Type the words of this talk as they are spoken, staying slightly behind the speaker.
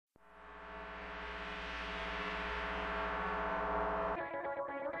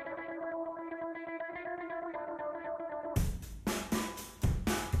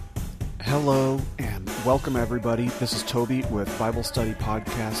Hello and welcome everybody. This is Toby with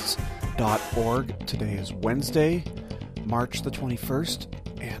BibleStudyPodcasts.org. Today is Wednesday, March the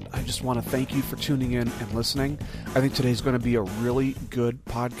 21st, and I just want to thank you for tuning in and listening. I think today's going to be a really good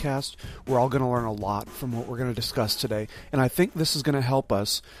podcast. We're all going to learn a lot from what we're going to discuss today, and I think this is going to help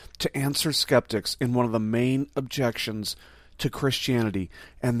us to answer skeptics in one of the main objections to Christianity,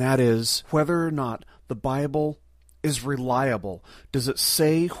 and that is whether or not the Bible is reliable. Does it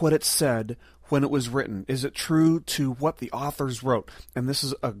say what it said when it was written? Is it true to what the authors wrote? And this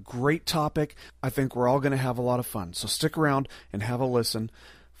is a great topic. I think we're all going to have a lot of fun. So stick around and have a listen.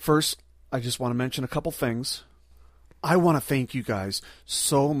 First, I just want to mention a couple things. I want to thank you guys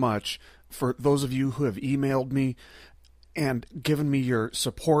so much for those of you who have emailed me and given me your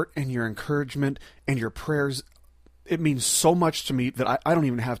support and your encouragement and your prayers. It means so much to me that I don't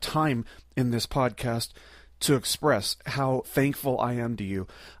even have time in this podcast to express how thankful I am to you.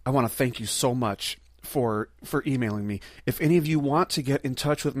 I want to thank you so much for emailing me. If any of you want to get in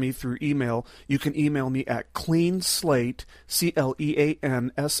touch with me through email, you can email me at cleanslate,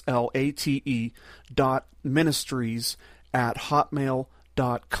 CLEANSLATE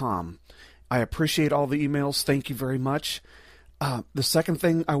 .ministries@hotmail.com. I appreciate all the emails. Thank you very much. The second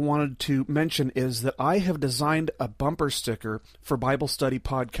thing I wanted to mention is that I have designed a bumper sticker for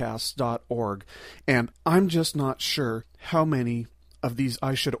BibleStudyPodcasts.org, and I'm just not sure how many of these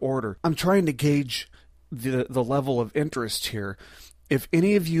I should order. I'm trying to gauge the level of interest here. If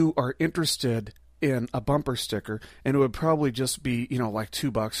any of you are interested in a bumper sticker, and it would probably just be, like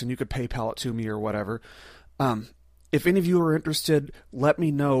 $2, and you could PayPal it to me or whatever, if any of you are interested, let me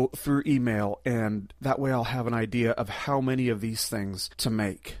know through email, and that way I'll have an idea of how many of these things to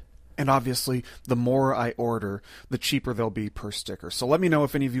make. And obviously, the more I order, the cheaper they'll be per sticker. So let me know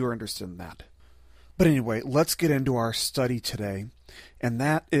if any of you are interested in that. But anyway, let's get into our study today, and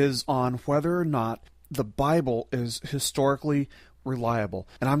that is on whether or not the Bible is historically reliable.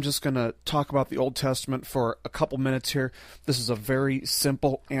 And I'm just going to talk about the Old Testament for a couple minutes here. This is a very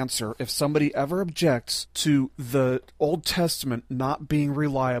simple answer. If somebody ever objects to the Old Testament not being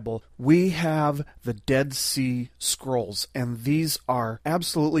reliable, we have the Dead Sea Scrolls, and these are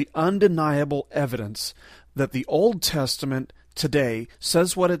absolutely undeniable evidence that the Old Testament today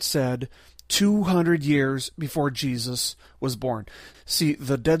says what it said 200 years before Jesus was born. See,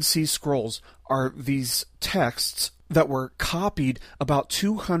 the Dead Sea Scrolls are these texts that were copied about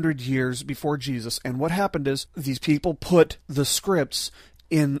 200 years before Jesus. And what happened is these people put the scripts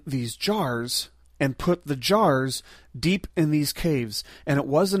in these jars and put the jars deep in these caves. And it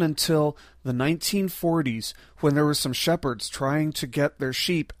wasn't until the 1940s when there were some shepherds trying to get their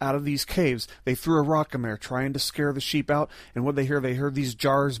sheep out of these caves. They threw a rock in there trying to scare the sheep out. And what they hear? They heard these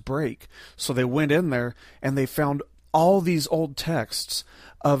jars break. So they went in there and they found all these old texts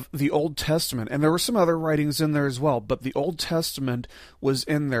of the Old Testament. And there were some other writings in there as well, but the Old Testament was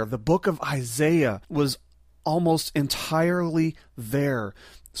in there. The book of Isaiah was almost entirely there.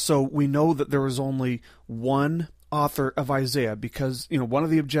 So we know that there was only one author of Isaiah because, one of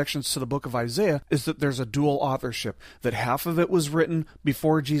the objections to the book of Isaiah is that there's a dual authorship, that half of it was written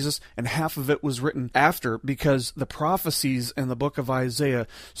before Jesus and half of it was written after, because the prophecies in the book of Isaiah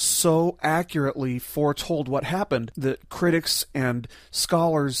so accurately foretold what happened that critics and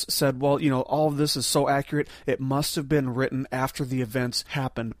scholars said, well, all of this is so accurate, it must have been written after the events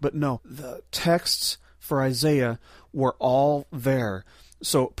happened. But no, the texts for Isaiah were all there.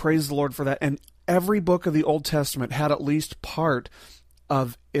 So praise the Lord for that. And every book of the Old Testament had at least part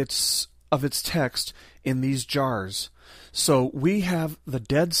of its text in these jars. So we have the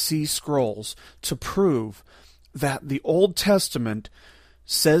Dead Sea Scrolls to prove that the Old Testament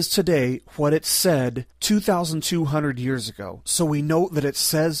says today what it said 2,200 years ago. So we know that it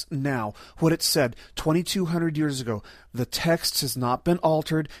says now what it said 2,200 years ago. The text has not been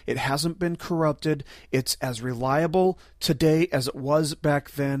altered. It hasn't been corrupted. It's as reliable today as it was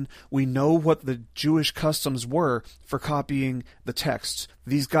back then. We know what the Jewish customs were for copying the texts.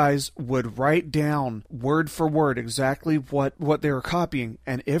 These guys would write down word for word exactly what they were copying.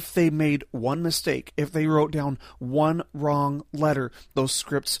 And if they made one mistake, if they wrote down one wrong letter, those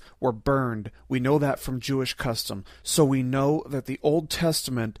scripts were burned. We know that from Jewish custom. So we know that the Old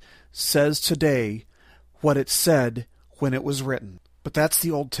Testament says today what it said when it was written. But that's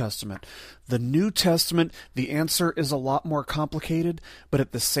the Old Testament. The New Testament, the answer is a lot more complicated, but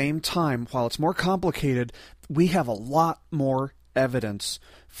at the same time, while it's more complicated, we have a lot more evidence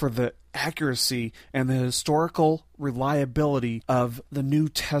for the accuracy and the historical reliability of the New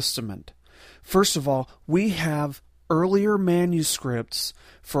Testament. First of all, we have earlier manuscripts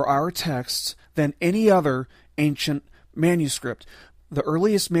for our texts than any other ancient manuscript. The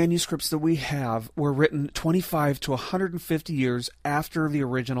earliest manuscripts that we have were written 25 to 150 years after the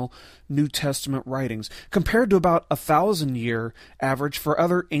original New Testament writings, compared to about 1,000-year average for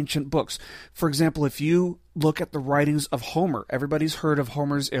other ancient books. For example, if you look at the writings of Homer, everybody's heard of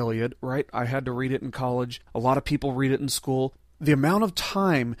Homer's Iliad, right? I had to read it in college. A lot of people read it in school. The amount of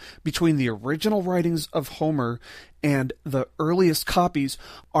time between the original writings of Homer and the earliest copies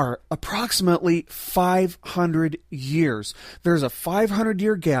are approximately 500 years. There's a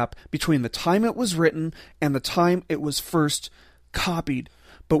 500-year gap between the time it was written and the time it was first copied.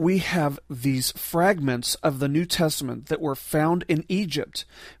 But we have these fragments of the New Testament that were found in Egypt,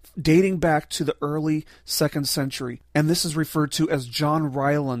 dating back to the early 2nd century. And this is referred to as John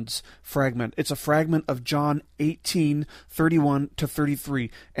Ryland's fragment. It's a fragment of John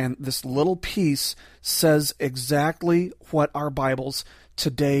 18:31-33. And this little piece says exactly what our Bibles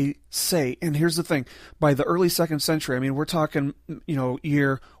today say. And here's the thing. By the early 2nd century, I mean, we're talking,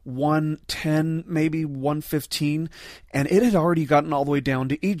 year 110, maybe 115, and it had already gotten all the way down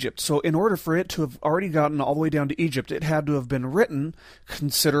to Egypt. So in order for it to have already gotten all the way down to Egypt, it had to have been written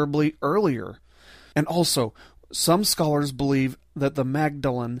considerably earlier. And also, some scholars believe that the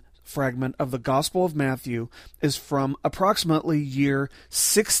Magdalene fragment of the Gospel of Matthew is from approximately year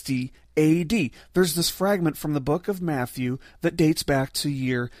 60 A.D. There's this fragment from the book of Matthew that dates back to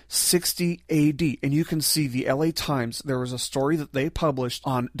year 60 A.D. And you can see the LA Times, there was a story that they published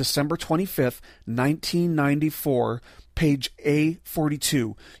on December 25th, 1994, page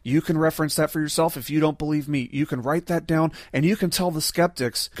A42. You can reference that for yourself. If you don't believe me, you can write that down and you can tell the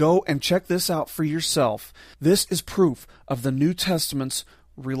skeptics, go and check this out for yourself. This is proof of the New Testament's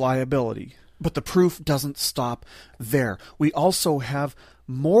reliability. But the proof doesn't stop there. We also have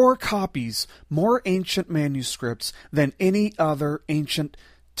more copies, more ancient manuscripts than any other ancient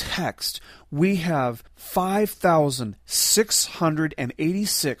text. We have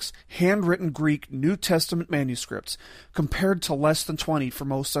 5,686 handwritten Greek New Testament manuscripts, compared to less than 20 for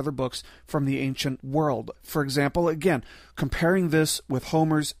most other books from the ancient world. For example, again, comparing this with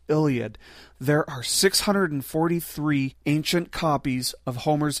Homer's Iliad, there are 643 ancient copies of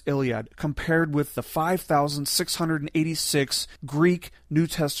Homer's Iliad, compared with the 5,686 Greek New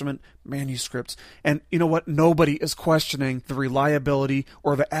Testament manuscripts. And you know what? Nobody is questioning the reliability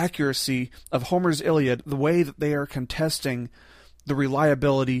or the accuracy of Homer's Iliad the way that they are contesting the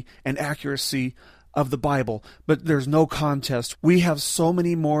reliability and accuracy of the Bible. But there's no contest. We have so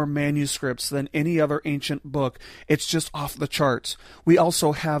many more manuscripts than any other ancient book. It's just off the charts. We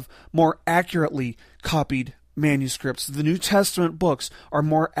also have more accurately copied manuscripts. The New Testament books are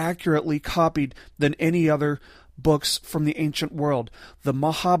more accurately copied than any other books from the ancient world. The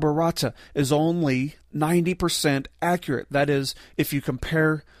Mahabharata is only 90% accurate. That is, if you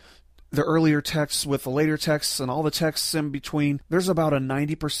compare the earlier texts with the later texts and all the texts in between, there's about a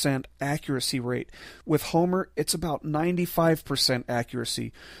 90% accuracy rate. With Homer, it's about 95%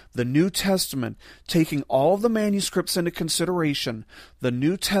 accuracy. The New Testament, taking all of the manuscripts into consideration, the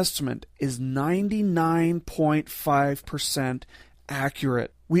New Testament is 99.5%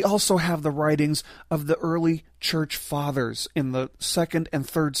 accurate. We also have the writings of the early church fathers in the 2nd and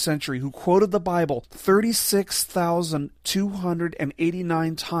 3rd century who quoted the Bible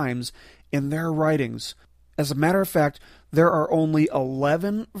 36,289 times in their writings. As a matter of fact, there are only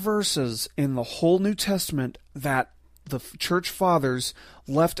 11 verses in the whole New Testament that the church fathers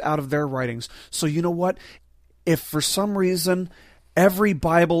left out of their writings. So you know what? If for some reason every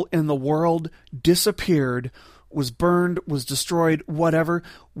Bible in the world disappeared, was burned, was destroyed, whatever,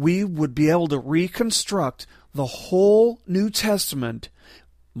 we would be able to reconstruct the whole New Testament,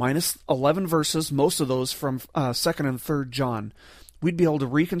 minus 11 verses, most of those from 2nd and 3rd John. We'd be able to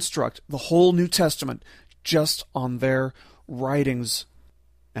reconstruct the whole New Testament just on their writings.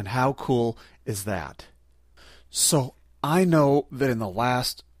 And how cool is that? So I know that in the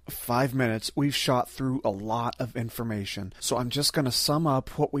last 5 minutes, we've shot through a lot of information. So I'm just going to sum up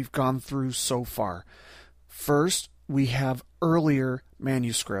what we've gone through so far. First, we have earlier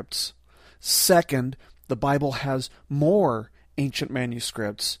manuscripts. Second, the Bible has more ancient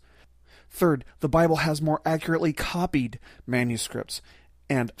manuscripts. Third, the Bible has more accurately copied manuscripts.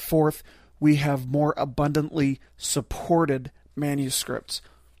 And fourth, we have more abundantly supported manuscripts.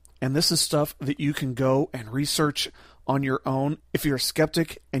 And this is stuff that you can go and research on your own. If you're a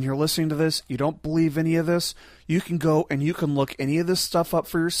skeptic and you're listening to this, you don't believe any of this, you can go and you can look any of this stuff up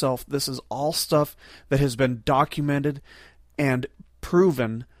for yourself. This is all stuff that has been documented and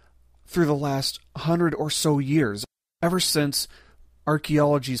proven through the last 100 or so years, ever since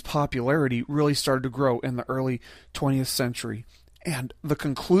archaeology's popularity really started to grow in the early 20th century. And the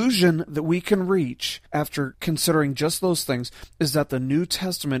conclusion that we can reach after considering just those things is that the New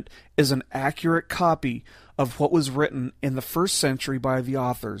Testament is an accurate copy of what was written in the first century by the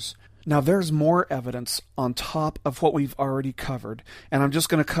authors. Now, there's more evidence on top of what we've already covered, and I'm just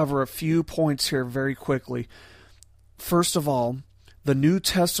going to cover a few points here very quickly. First of all, the New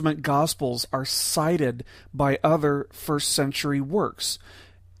Testament Gospels are cited by other first century works.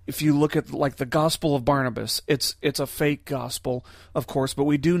 If you look at like the Gospel of Barnabas, it's a fake gospel, of course, but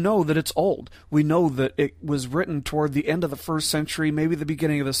we do know that it's old. We know that it was written toward the end of the first century, maybe the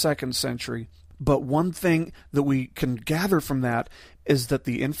beginning of the second century. But one thing that we can gather from that is that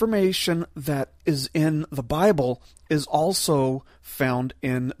the information that is in the Bible is also found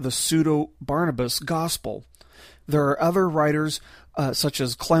in the Pseudo-Barnabas Gospel. There are other writers, such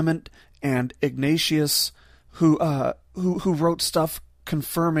as Clement and Ignatius, who wrote stuff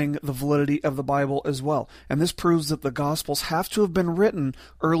confirming the validity of the Bible as well. And this proves that the Gospels have to have been written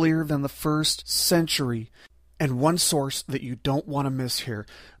earlier than the first century. And one source that you don't want to miss here,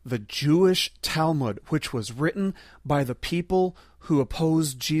 the Jewish Talmud, which was written by the people who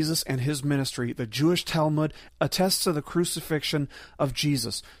opposed Jesus and his ministry. The Jewish Talmud attests to the crucifixion of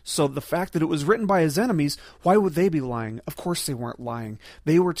Jesus. So the fact that it was written by his enemies, why would they be lying? Of course they weren't lying.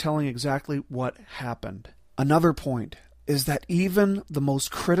 They were telling exactly what happened. Another point is that even the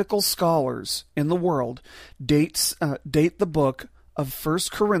most critical scholars in the world date the book of 1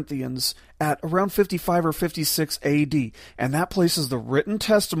 Corinthians at around 55 or 56 AD, and that places the written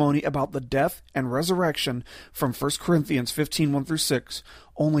testimony about the death and resurrection from 1 Corinthians 15, 1 through 6,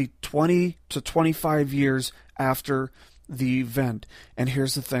 only 20 to 25 years after the event. And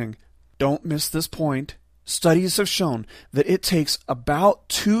here's the thing, don't miss this point. Studies have shown that it takes about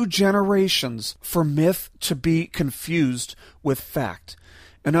 2 generations for myth to be confused with fact.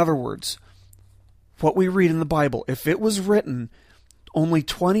 In other words, what we read in the Bible, if it was written only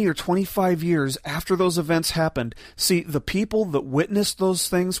 20 or 25 years after those events happened, see, the people that witnessed those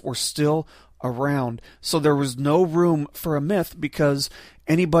things were still around. So there was no room for a myth because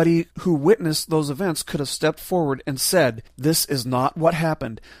anybody who witnessed those events could have stepped forward and said, this is not what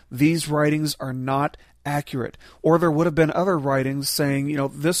happened. These writings are not accurate. Or there would have been other writings saying,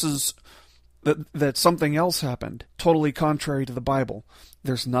 this is that something else happened, totally contrary to the Bible.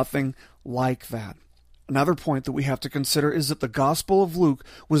 There's nothing like that. Another point that we have to consider is that the Gospel of Luke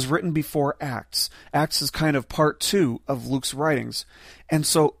was written before Acts. Acts is kind of part 2 of Luke's writings. And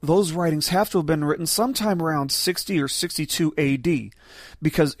so those writings have to have been written sometime around 60 or 62 AD,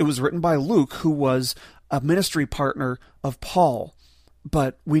 because it was written by Luke, who was a ministry partner of Paul.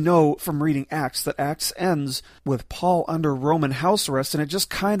 But we know from reading Acts that Acts ends with Paul under Roman house arrest, and it just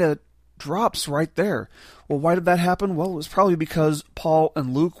kind of drops right there. Well, why did that happen? Well, it was probably because Paul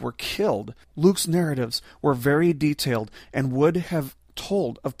and Luke were killed. Luke's narratives were very detailed and would have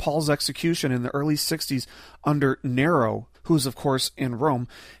told of Paul's execution in the early 60s under Nero, who was, of course, in Rome,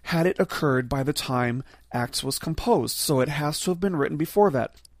 had it occurred by the time Acts was composed. So it has to have been written before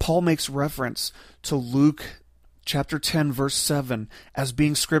that. Paul makes reference to Luke chapter 10, verse 7 as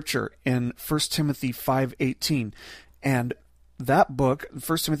being scripture in 1 Timothy 5:18. And that book,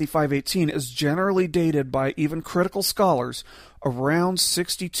 1 Timothy 5:18, is generally dated by even critical scholars around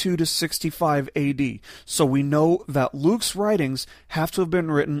 62 to 65 AD. So we know that Luke's writings have to have been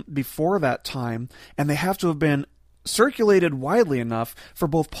written before that time, and they have to have been circulated widely enough for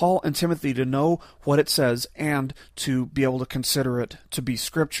both Paul and Timothy to know what it says and to be able to consider it to be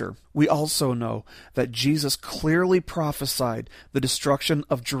scripture. We also know that Jesus clearly prophesied the destruction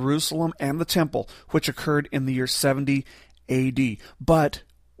of Jerusalem and the temple, which occurred in the year 70 AD. But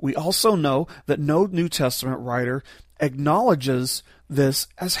we also know that no New Testament writer acknowledges this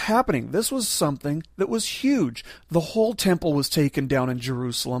as happening. This was something that was huge. The whole temple was taken down in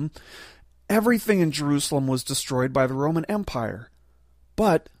Jerusalem. Everything in Jerusalem was destroyed by the Roman Empire.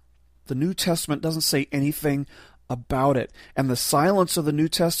 But the New Testament doesn't say anything about it. And the silence of the New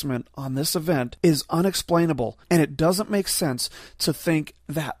Testament on this event is unexplainable. And it doesn't make sense to think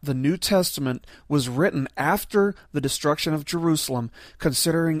that the New Testament was written after the destruction of Jerusalem,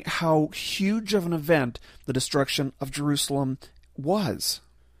 considering how huge of an event the destruction of Jerusalem was.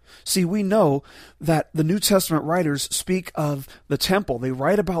 See, we know that the New Testament writers speak of the temple. They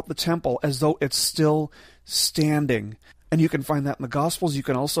write about the temple as though it's still standing. And you can find that in the Gospels. You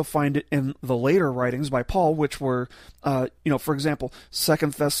can also find it in the later writings by Paul, which were, for example,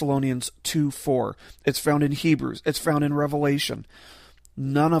 2 Thessalonians 2:4. It's found in Hebrews. It's found in Revelation.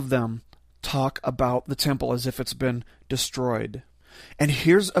 None of them talk about the temple as if it's been destroyed. And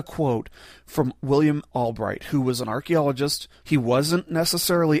here's a quote from William Albright, who was an archaeologist. He wasn't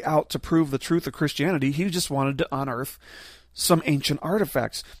necessarily out to prove the truth of Christianity. He just wanted to unearth some ancient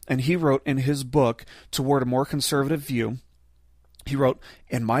artifacts. And he wrote in his book, Toward a More Conservative View, he wrote,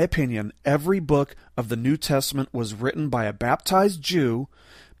 "In my opinion, every book of the New Testament was written by a baptized Jew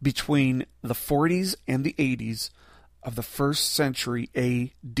between the 40s and the 80s of the 1st century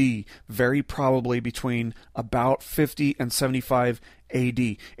A.D., very probably between about 50 and 75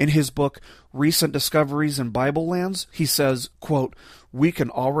 A.D. In his book, Recent Discoveries in Bible Lands, he says, quote, "We can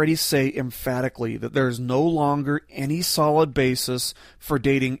already say emphatically that there is no longer any solid basis for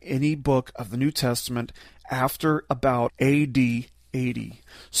dating any book of the New Testament after about A.D. 80.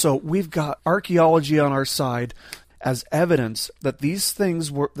 So we've got archaeology on our side as evidence that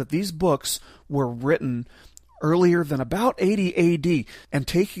these books were written earlier than about 80 AD, and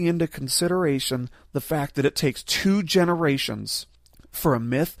taking into consideration the fact that it takes 2 generations for a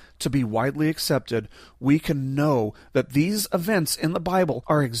myth to be widely accepted, we can know that these events in the Bible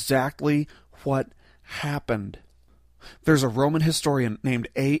are exactly what happened. There's a Roman historian named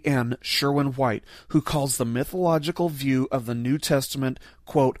A.N. Sherwin-White who calls the mythological view of the New Testament,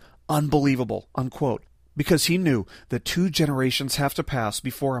 quote, unbelievable, unquote, because he knew that 2 generations have to pass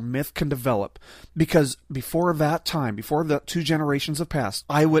before a myth can develop, because before that time, before the 2 generations have passed,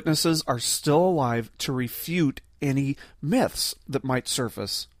 eyewitnesses are still alive to refute any myths that might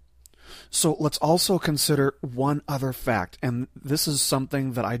surface. So let's also consider one other fact, and this is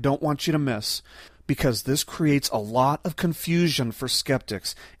something that I don't want you to miss, because this creates a lot of confusion for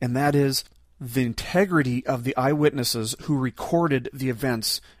skeptics, and that is the integrity of the eyewitnesses who recorded the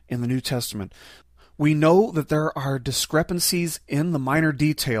events in the New Testament. We know that there are discrepancies in the minor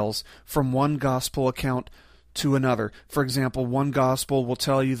details from one gospel account to another. For example, one gospel will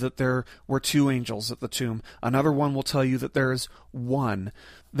tell you that there were 2 angels at the tomb. Another one will tell you that there is 1.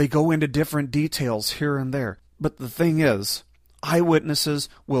 They go into different details here and there. But the thing is, eyewitnesses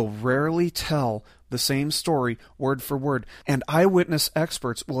will rarely tell the same story word for word, and eyewitness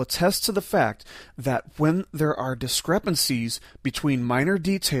experts will attest to the fact that when there are discrepancies between minor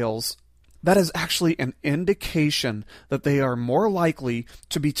details, that is actually an indication that they are more likely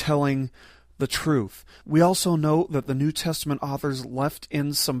to be telling the truth. We also know that the New Testament authors left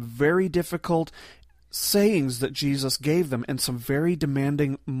in some very difficult sayings that Jesus gave them and some very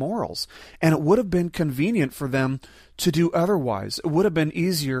demanding morals. And it would have been convenient for them to do otherwise. It would have been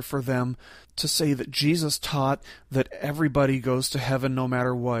easier for them to say that Jesus taught that everybody goes to heaven no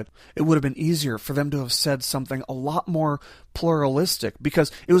matter what. It would have been easier for them to have said something a lot more pluralistic,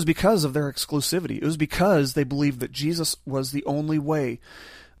 because it was because of their exclusivity. It was because they believed that Jesus was the only way,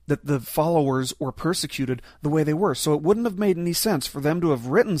 that the followers were persecuted the way they were. So it wouldn't have made any sense for them to have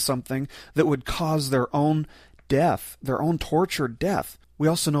written something that would cause their own death, their own tortured death. We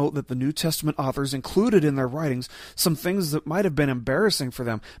also know that the New Testament authors included in their writings some things that might have been embarrassing for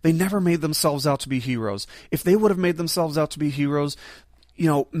them. They never made themselves out to be heroes. If they would have made themselves out to be heroes,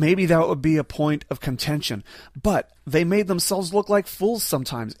 maybe that would be a point of contention. But they made themselves look like fools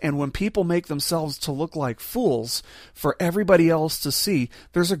sometimes. And when people make themselves to look like fools for everybody else to see,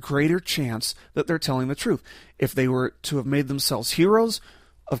 there's a greater chance that they're telling the truth. If they were to have made themselves heroes,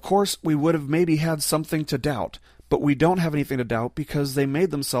 of course, we would have maybe had something to doubt. But we don't have anything to doubt because they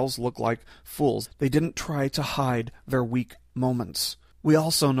made themselves look like fools. They didn't try to hide their weak moments. We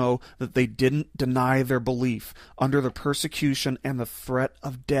also know that they didn't deny their belief under the persecution and the threat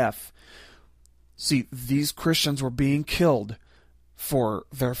of death. See, these Christians were being killed for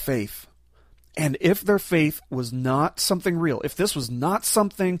their faith. And if their faith was not something real,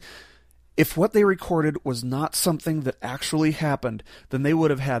 if what they recorded was not something that actually happened, then they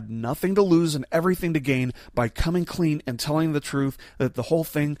would have had nothing to lose and everything to gain by coming clean and telling the truth that the whole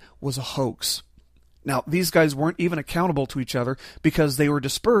thing was a hoax. Now, these guys weren't even accountable to each other because they were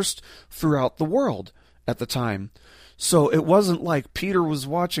dispersed throughout the world at the time. So it wasn't like Peter was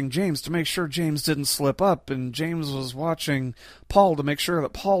watching James to make sure James didn't slip up, and James was watching Paul to make sure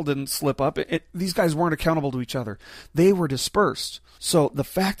that Paul didn't slip up. These guys weren't accountable to each other. They were dispersed. So the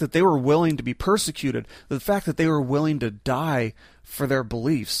fact that they were willing to be persecuted, the fact that they were willing to die for their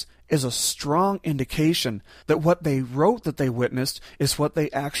beliefs, is a strong indication that what they wrote that they witnessed is what they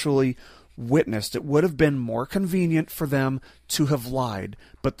actually witnessed. It would have been more convenient for them to have lied,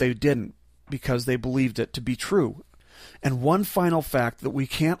 but they didn't because they believed it to be true. And one final fact that we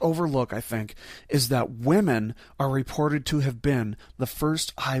can't overlook, I think, is that women are reported to have been the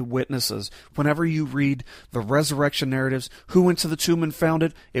first eyewitnesses. Whenever you read the resurrection narratives, who went to the tomb and found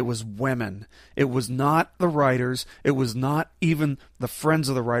it? It was women. It was not the writers. It was not even the friends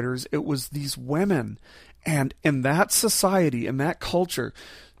of the writers. It was these women. And in that society, in that culture,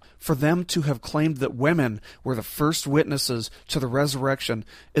 for them to have claimed that women were the first witnesses to the resurrection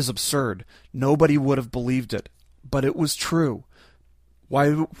is absurd. Nobody would have believed it. but it was true. Why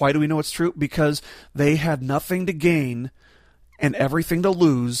do we know it's true? Because they had nothing to gain and everything to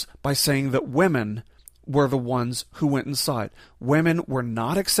lose by saying that women were the ones who went inside. Women were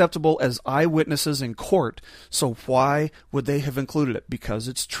not acceptable as eyewitnesses in court, so why would they have included it? Because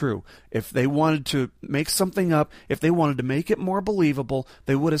it's true. If they wanted to make something up, if they wanted to make it more believable,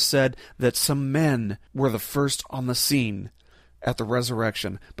 they would have said that some men were the first on the scene at the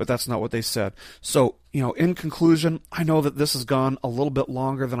resurrection, but that's not what they said. So, in conclusion, I know that this has gone a little bit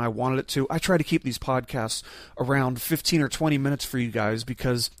longer than I wanted it to. I try to keep these podcasts around 15 or 20 minutes for you guys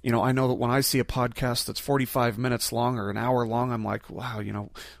because, I know that when I see a podcast that's 45 minutes long or an hour long, I'm like, wow,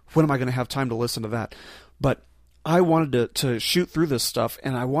 when am I going to have time to listen to that? But I wanted to shoot through this stuff,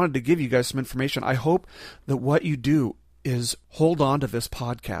 and I wanted to give you guys some information. I hope that what you do is hold on to this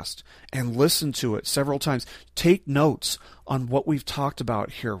podcast and listen to it several times. Take notes on what we've talked about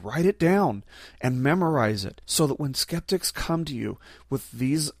here. Write it down and memorize it so that when skeptics come to you with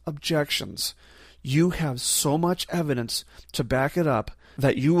these objections, you have so much evidence to back it up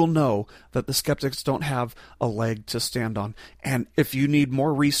that you will know that the skeptics don't have a leg to stand on. And if you need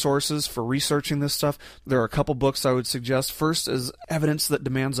more resources for researching this stuff, there are a couple books I would suggest. First is Evidence That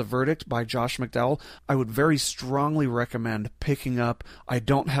Demands a Verdict by Josh McDowell. I would very strongly recommend picking up I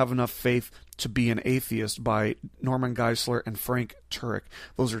Don't Have Enough Faith to Be an Atheist by Norman Geisler and Frank Turek.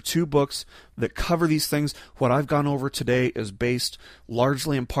 Those are two books that cover these things. What I've gone over today is based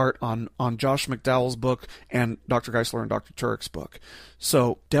largely in part on Josh McDowell's book and Dr. Geisler and Dr. Turek's book.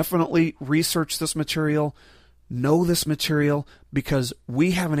 So definitely research this material, know this material, because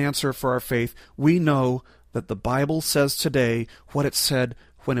we have an answer for our faith. We know that the Bible says today what it said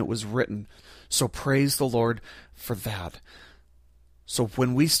when it was written. So praise the Lord for that. So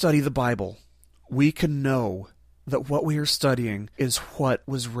when we study the Bible, we can know that what we are studying is what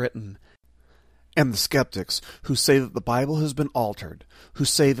was written. And the skeptics who say that the Bible has been altered, who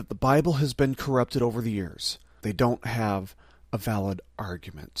say that the Bible has been corrupted over the years, they don't have a valid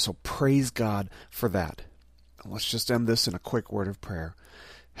argument. So praise God for that. And let's just end this in a quick word of prayer.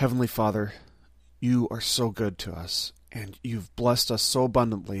 Heavenly Father, you are so good to us, and you've blessed us so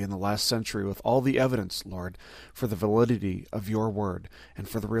abundantly in the last century with all the evidence, Lord, for the validity of your word and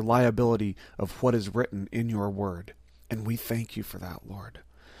for the reliability of what is written in your word. And we thank you for that, Lord.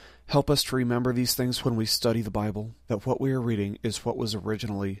 Help us to remember these things when we study the Bible, that what we are reading is what was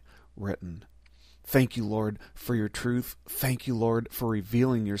originally written. Thank you, Lord, for your truth. Thank you, Lord, for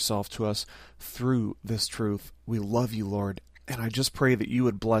revealing yourself to us through this truth. We love you, Lord. And I just pray that you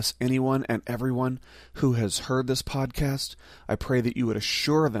would bless anyone and everyone who has heard this podcast. I pray that you would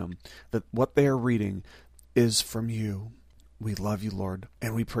assure them that what they are reading is from you. We love you, Lord,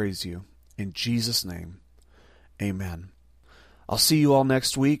 and we praise you. In Jesus' name, amen. I'll see you all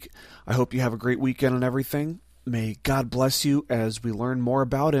next week. I hope you have a great weekend and everything. May God bless you as we learn more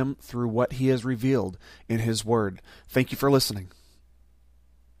about him through what he has revealed in his word. Thank you for listening.